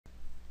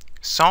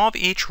Solve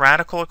each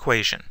radical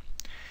equation.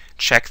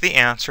 Check the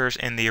answers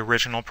in the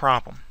original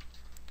problem.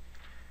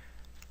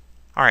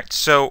 Alright,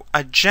 so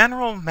a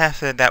general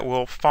method that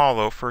we'll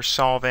follow for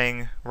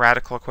solving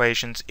radical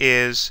equations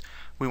is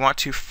we want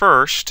to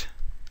first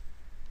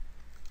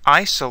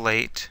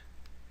isolate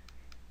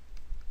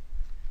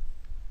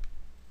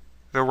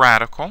the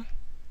radical,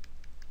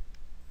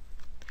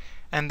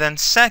 and then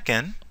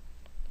second,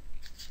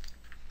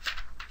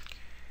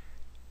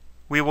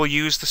 we will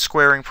use the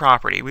squaring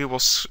property. We will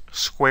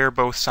square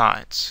both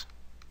sides.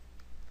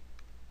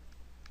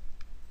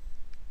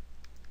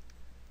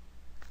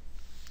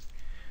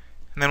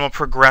 And then we'll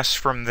progress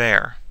from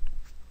there.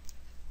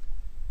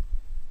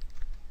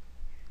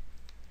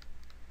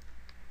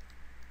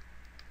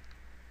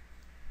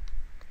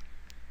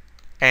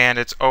 And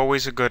it's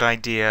always a good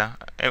idea,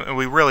 and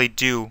we really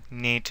do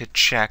need to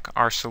check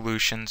our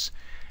solutions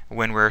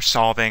when we're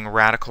solving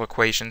radical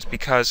equations,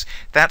 because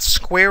that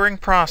squaring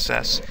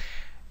process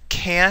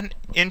can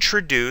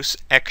introduce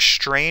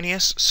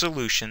extraneous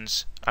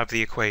solutions of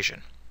the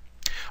equation.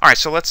 Alright,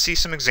 so let's see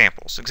some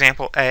examples.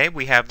 Example A,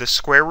 we have the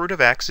square root of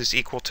x is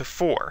equal to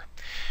 4.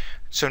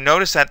 So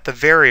notice that the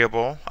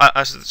variable,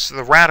 so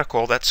the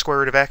radical, that square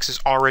root of x, is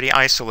already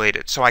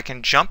isolated. So I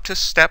can jump to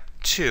step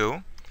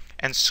 2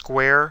 and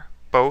square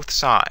both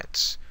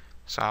sides.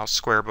 So I'll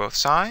square both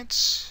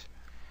sides.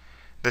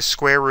 The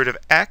square root of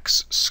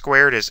x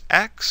squared is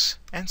x,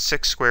 and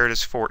 6 squared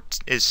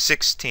is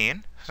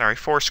 16. Sorry,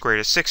 4 squared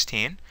is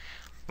 16.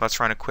 Let's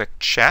run a quick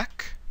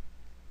check.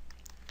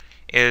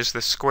 Is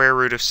the square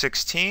root of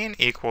 16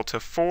 equal to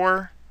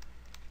 4?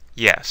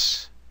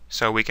 Yes.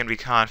 So we can be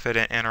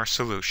confident in our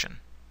solution.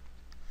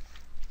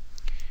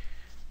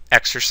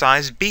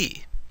 Exercise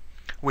B.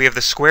 We have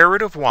the square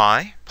root of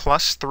y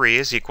plus 3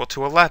 is equal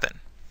to 11.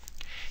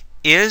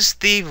 Is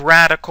the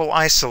radical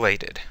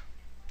isolated?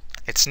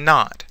 It's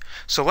not.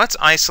 So let's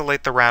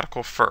isolate the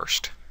radical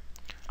first.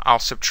 I'll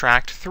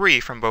subtract 3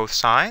 from both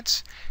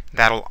sides.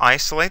 That'll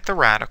isolate the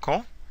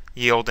radical,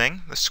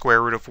 yielding the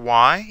square root of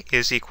y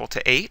is equal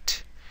to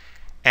 8.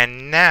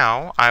 And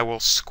now I will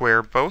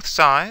square both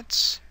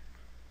sides,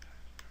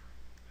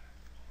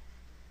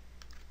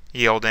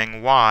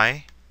 yielding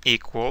y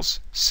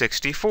equals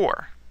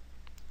 64.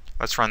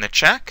 Let's run the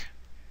check.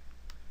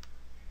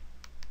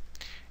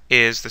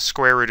 Is the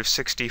square root of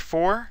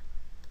 64,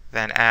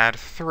 then add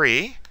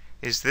 3.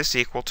 Is this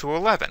equal to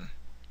 11?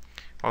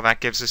 Well, that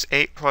gives us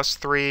 8 plus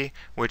 3,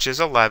 which is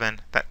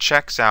 11. That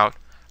checks out.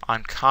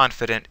 I'm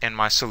confident in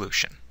my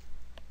solution.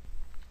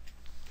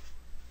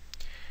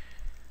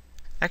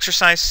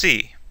 Exercise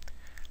C.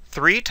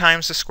 3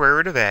 times the square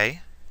root of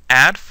a,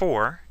 add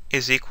 4,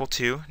 is equal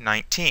to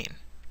 19.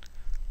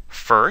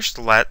 First,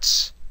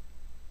 let's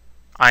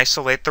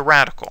isolate the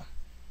radical.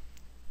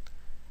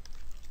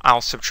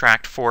 I'll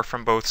subtract 4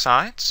 from both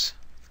sides.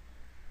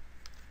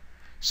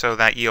 So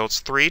that yields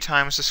 3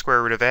 times the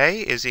square root of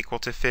a is equal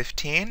to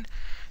 15.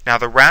 Now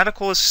the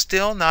radical is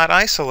still not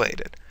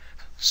isolated.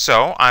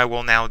 So I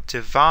will now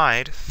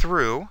divide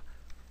through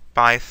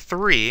by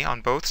 3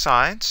 on both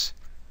sides,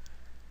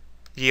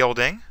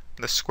 yielding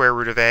the square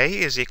root of a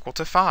is equal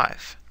to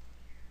 5.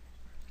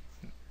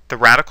 The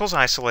radical is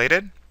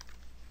isolated,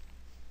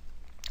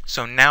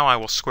 so now I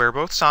will square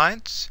both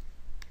sides,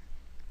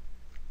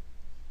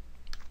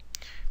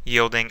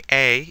 yielding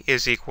a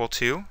is equal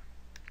to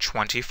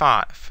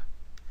 25.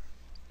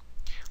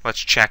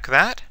 Let's check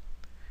that.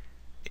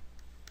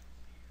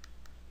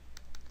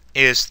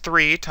 Is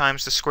 3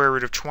 times the square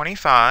root of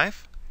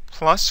 25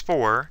 plus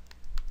 4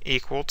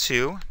 equal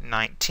to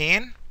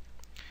 19?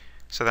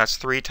 So that's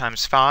 3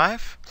 times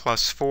 5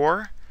 plus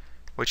 4,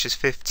 which is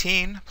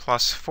 15,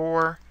 plus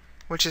 4,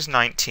 which is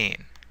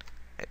 19.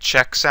 It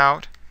checks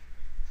out.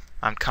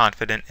 I'm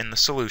confident in the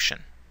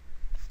solution.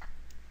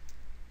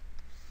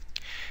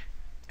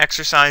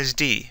 Exercise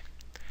D.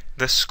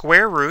 The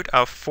square root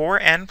of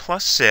 4n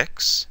plus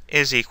 6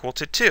 is equal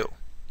to 2.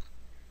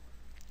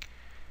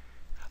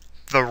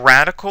 The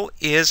radical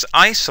is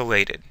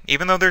isolated.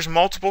 Even though there's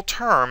multiple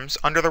terms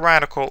under the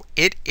radical,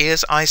 it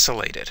is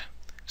isolated.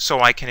 So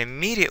I can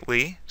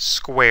immediately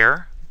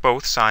square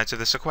both sides of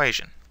this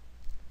equation,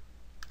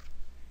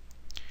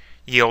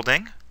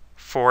 yielding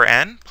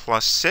 4n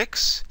plus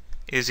 6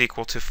 is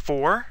equal to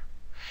 4.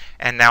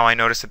 And now I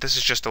notice that this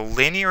is just a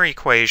linear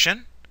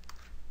equation.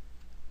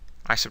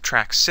 I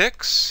subtract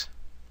 6,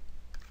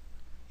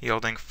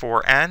 yielding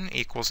 4n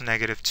equals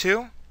negative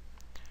 2.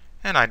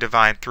 And I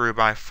divide through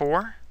by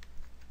 4,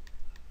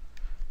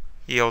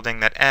 yielding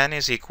that n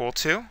is equal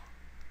to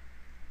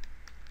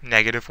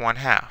negative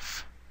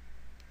 1/2.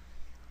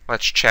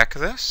 Let's check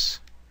this.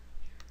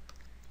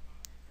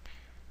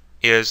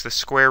 Is the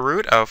square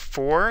root of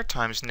 4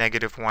 times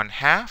negative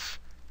 1/2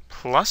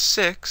 plus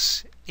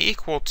 6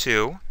 equal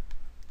to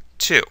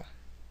 2?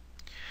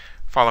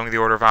 Following the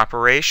order of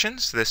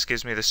operations, this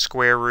gives me the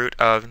square root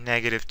of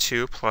negative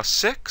 2 plus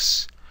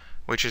 6,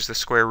 which is the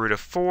square root of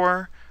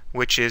 4,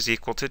 which is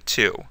equal to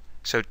 2.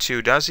 So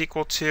 2 does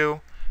equal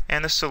 2,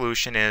 and the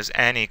solution is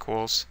n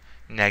equals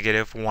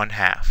negative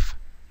 1/2.